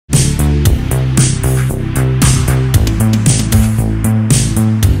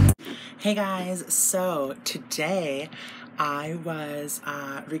Hey guys, so today I was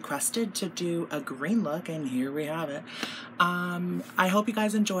requested to do a green look, and here we have it. I hope you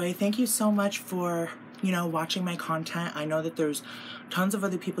guys enjoy. Thank you so much for, watching my content. I know that there's tons of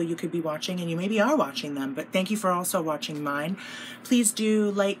other people you could be watching, and you maybe are watching them, but thank you for also watching mine. Please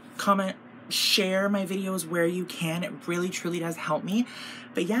do like, comment, share my videos where you can. It really, truly does help me.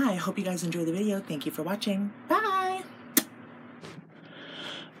 But yeah, I hope you guys enjoy the video. Thank you for watching. Bye!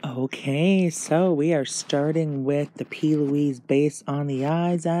 Okay, so we are starting with the Louise Base on the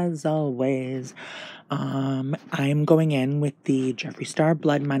eyes as always. I'm going in with the Jeffree Star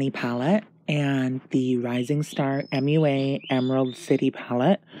Blood Money palette and the Rising Star MUA Emerald City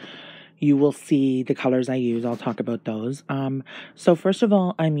palette. You will see the colors I use. I'll talk about those. So first of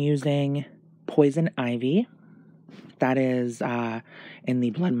all, I'm using Poison Ivy. That is in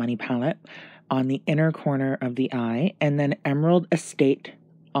the Blood Money palette on the inner corner of the eye, and then Emerald Estate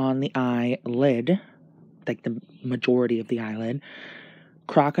on the eyelid, like the majority of the eyelid.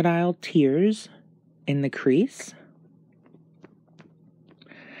 Crocodile Tears in the crease.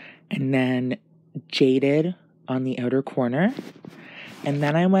 And then Jaded on the outer corner. And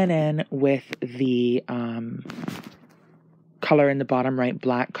then I went in with the color in the bottom right,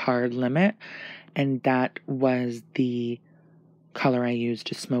 Black Card Limit. And that was the color I used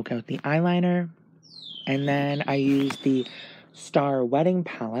to smoke out the eyeliner. And then I used the Star Wedding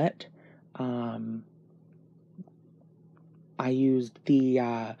palette. I used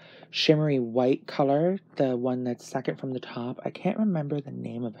the shimmery white color, the one that's second from the top. I can't remember the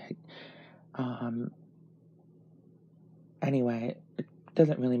name of it. Anyway, it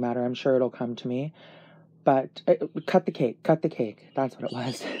doesn't really matter. I'm sure it'll come to me. But cut the cake. That's what it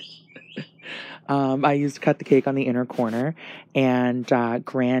was. I used Cut the Cake on the inner corner and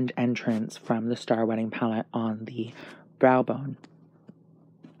Grand Entrance from the Star Wedding palette on the brow bone.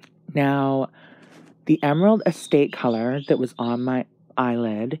 Now, the Emerald Estate color that was on my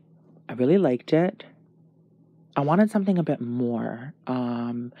eyelid, I really liked it. I wanted something a bit more.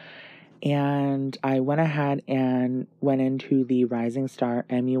 And I went ahead and went into the Rising Star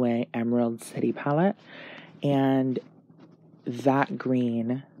MUA Emerald City palette. And that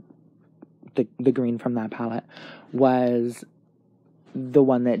green, the green from that palette, was the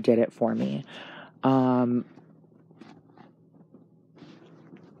one that did it for me.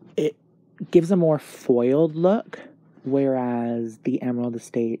 It gives a more foiled look, whereas the Emerald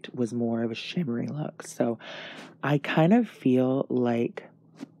Estate was more of a shimmery look. So I kind of feel like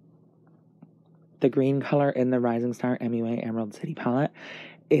the green color in the Rising Star MUA Emerald City palette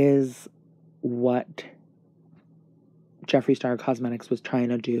is what Jeffree Star Cosmetics was trying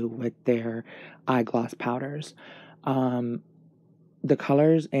to do with their eye gloss powders. The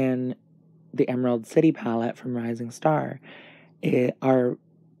colors in the Emerald City palette from Rising Star are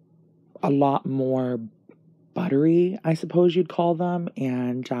a lot more buttery, I suppose you'd call them,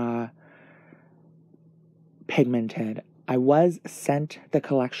 and pigmented. I was sent the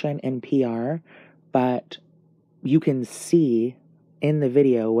collection in PR, but you can see in the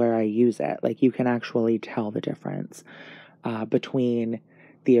video where I use it, like you can actually tell the difference between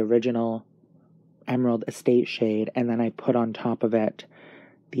the original Emerald Estate shade and then I put on top of it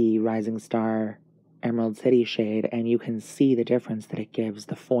the Rising Star Emerald City shade, and you can see the difference that it gives,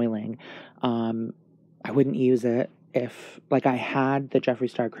 the foiling. I wouldn't use it if, like, I had the Jeffree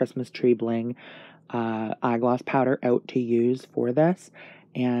Star Christmas Tree Bling eye gloss powder out to use for this,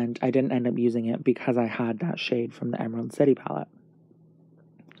 and I didn't end up using it because I had that shade from the Emerald City palette.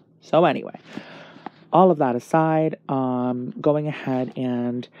 So anyway, all of that aside, going ahead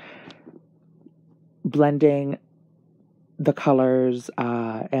and blending the colors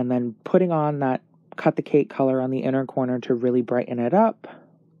and then putting on that Cut the Cake color on the inner corner to really brighten it up.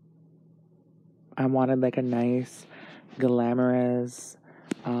 I wanted like a nice glamorous,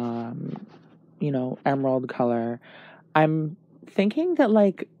 emerald color. I'm thinking that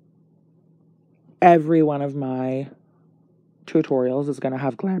like every one of my tutorials is going to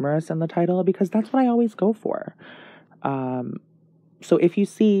have Glamorous in the title because that's what I always go for. So if you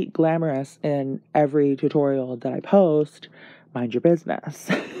see Glamorous in every tutorial that I post, mind your business.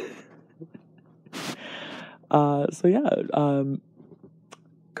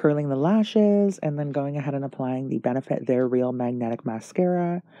 Curling the lashes and then going ahead and applying the Benefit They're Real Magnetic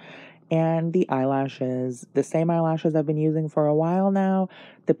Mascara and the eyelashes, the same eyelashes I've been using for a while now,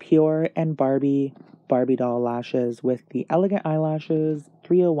 the Pure and Barbie doll lashes with the Elegant Eyelashes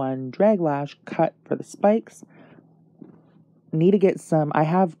 301 Drag Lash cut for the spikes. Need to get some, I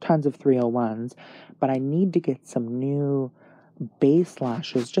have tons of 301s, but I need to get some new base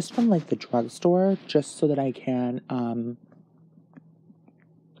lashes just from like the drugstore, just so that I can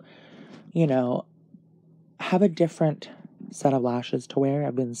you know, have a different set of lashes to wear.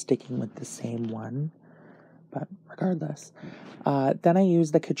 I've been sticking with the same one, but regardless. Then I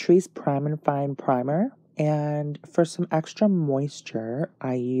use the Catrice Prime and Fine Primer, and for some extra moisture,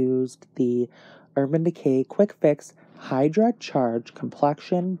 I used the Urban Decay Quick Fix Hydra Charge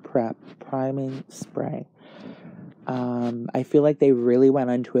Complexion Prep Priming Spray. I feel like they really went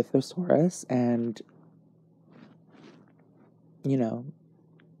into a thesaurus, and, you know,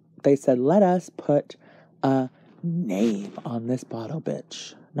 they said, let us put a name on this bottle,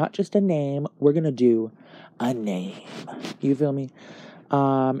 bitch. Not just a name, we're gonna do a name. You feel me?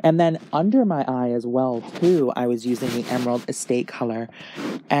 And then under my eye as well, too, I was using the Emerald Estate color,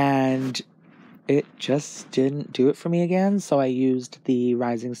 and it just didn't do it for me again, so I used the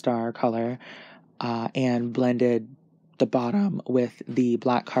Rising Star color and blended the bottom with the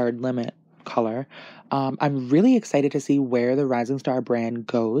Black Card Limit color. I'm really excited to see where the Rising Star brand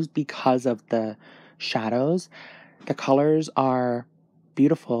goes because of the shadows. The colors are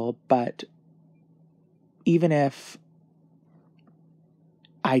beautiful, but even if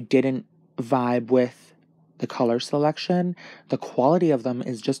I didn't vibe with the color selection, the quality of them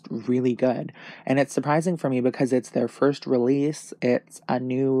is just really good. And it's surprising for me because it's their first release. It's a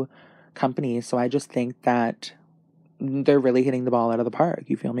new company, so I just think that they're really hitting the ball out of the park.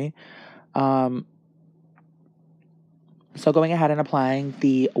 You feel me? So going ahead and applying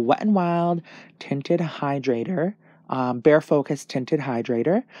the Wet n Wild Tinted Hydrator, Barefocus Tinted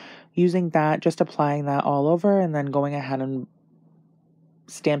Hydrator. Using that, just applying that all over, and then going ahead and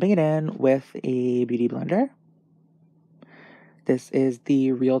stamping it in with a beauty blender. This is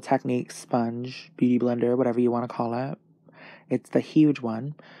the Real Technique Sponge Beauty Blender, whatever you want to call it. It's the huge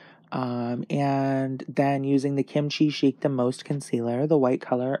one. And then using the Kimchi Chic the Most Concealer, the white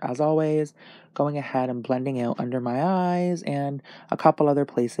color, as always, going ahead and blending out under my eyes and a couple other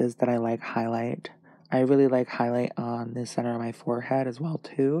places that I like highlight. I really like highlight on the center of my forehead as well,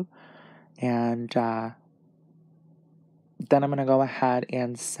 too. And then I'm going to go ahead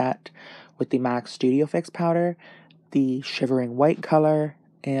and set with the MAC Studio Fix powder, the Shivering White color,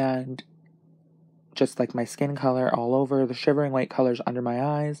 and just like my skin color all over, the Shivering White colors under my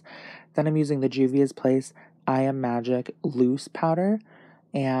eyes. Then I'm using the Juvia's Place I Am Magic Loose powder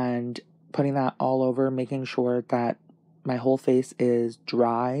and putting that all over, making sure that my whole face is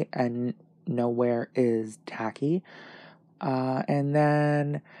dry and nowhere is tacky. And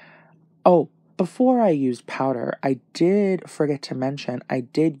then, before I used powder, I did forget to mention, I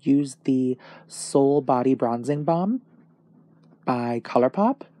did use the Soul Body Bronzing Balm by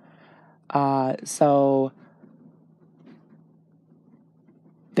Colourpop. So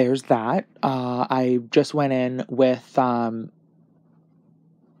there's that. I just went in with,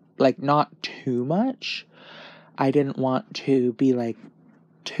 like, not too much. I didn't want to be, like,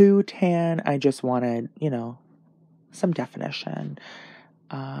 too tan. I just wanted, some definition.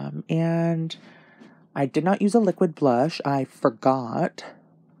 And I did not use a liquid blush. I forgot.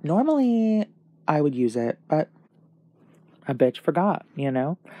 Normally, I would use it, but a bitch forgot,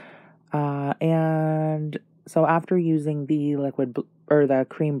 And so after using the the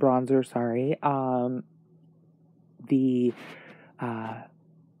cream bronzer, the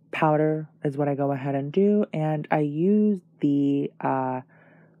powder is what I go ahead and do. And I use the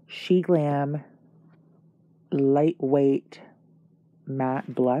Sheglam lightweight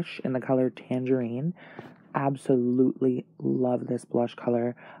matte blush in the color Tangerine. Absolutely love this blush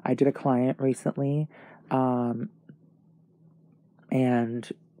color. I did a client recently, and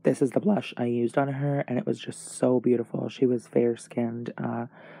this is the blush I used on her, and it was just so beautiful. She was fair-skinned,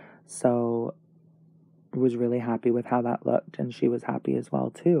 so I was really happy with how that looked, and she was happy as well,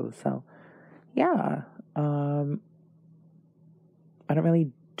 too. So, yeah. I don't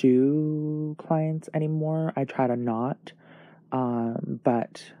really do clients anymore. I try to not,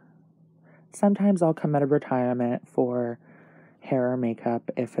 but sometimes I'll come out of retirement for hair or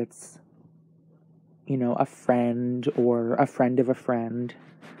makeup if it's, a friend or a friend of a friend.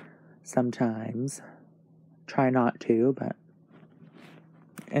 Sometimes. Try not to, but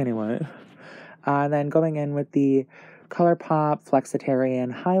anyway. Then going in with the Colourpop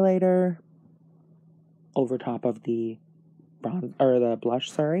Flexetarian highlighter over top of the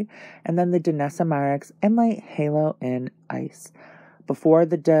blush, and then the Danessa Myricks Enlight Halo in Ice. Before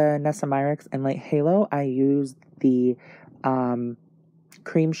the Danessa Myricks Enlight Halo, I used the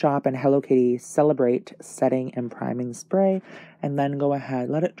Cream Shop and Hello Kitty Celebrate Setting and Priming Spray, and then go ahead,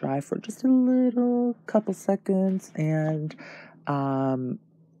 let it dry for just a little couple seconds, and then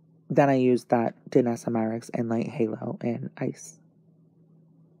I used that Danessa Myricks Enlight Halo in Ice.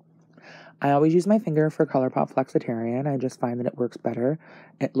 I always use my finger for Colourpop Flexetarian. I just find that it works better.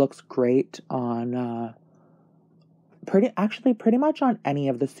 It looks great on pretty much on any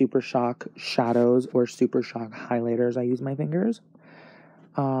of the Super Shock shadows or Super Shock highlighters. I use my fingers.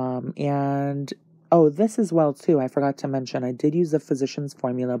 And oh, this as well too, I forgot to mention, I did use the Physicians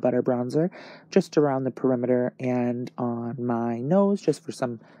Formula Butter Bronzer just around the perimeter and on my nose, just for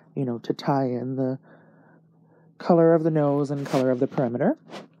some, you know, to tie in the color of the nose and color of the perimeter.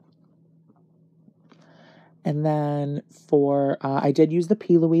 And then for, I did use the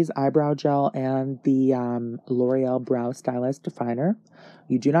Louise Eyebrow Gel and the L'Oreal Brow Stylist Definer.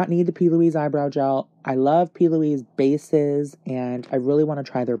 You do not need the Louise Eyebrow Gel. I love Louise bases, and I really want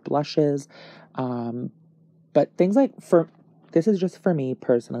to try their blushes. But things like, this is just for me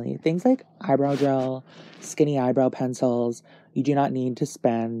personally, things like eyebrow gel, skinny eyebrow pencils, you do not need to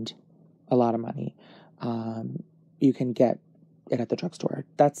spend a lot of money. You can get it at the drugstore.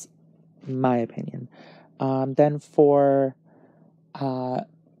 That's my opinion. Then for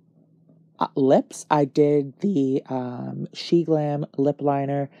lips, I did the Sheglam lip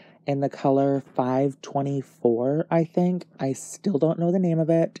liner in the color 524, I think. I still don't know the name of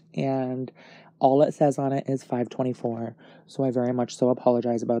it, and all it says on it is 524, so I very much so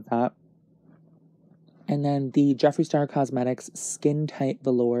apologize about that. And then the Jeffree Star Cosmetics Skin Tight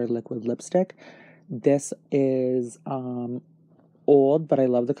Velour Liquid Lipstick. This is old, but I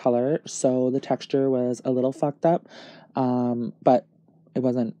love the color, so the texture was a little fucked up, but it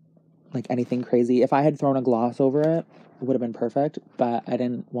wasn't like anything crazy. If I had thrown a gloss over it, it would have been perfect, but I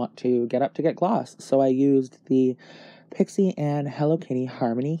didn't want to get up to get gloss, so I used the Pixie and Hello Kitty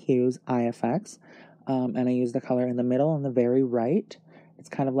Harmony Hues Eye Effects, and I used the color in the middle on the very right. It's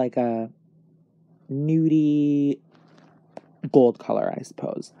kind of like a nudie gold color, I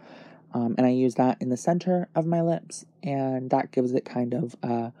suppose. And I use that in the center of my lips, and that gives it kind of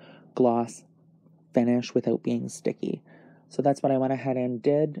a gloss finish without being sticky. So that's what I went ahead and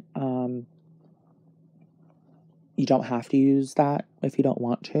did. You don't have to use that if you don't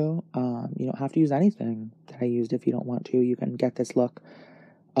want to. You don't have to use anything that I used if you don't want to. You can get this look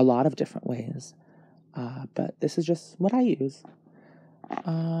a lot of different ways. But this is just what I use.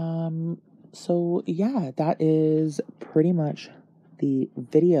 So yeah, that is pretty much the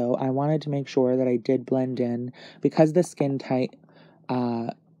video. I wanted to make sure that I did blend in, because the Skin Tight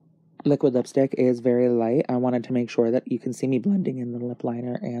liquid lipstick is very light. I wanted to make sure that you can see me blending in the lip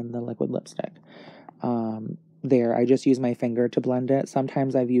liner and the liquid lipstick. There, I just use my finger to blend it.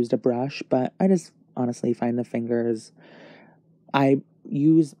 Sometimes I've used a brush, but I just honestly find the fingers, I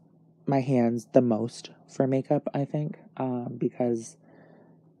use my hands the most for makeup, I think, because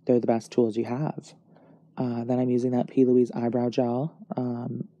they're the best tools you have. Then I'm using that P. Louise Eyebrow Gel.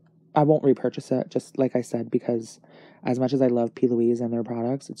 I won't repurchase it, just like I said, because as much as I love P. Louise and their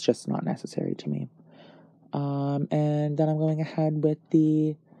products, it's just not necessary to me. And then I'm going ahead with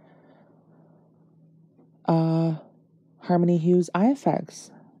the Harmony Hues Eye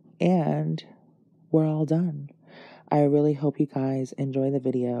Effects, and we're all done. I really hope you guys enjoy the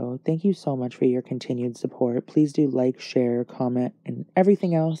video. Thank you so much for your continued support. Please do like, share, comment, and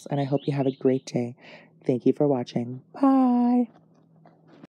everything else, and I hope you have a great day. Thank you for watching. Bye!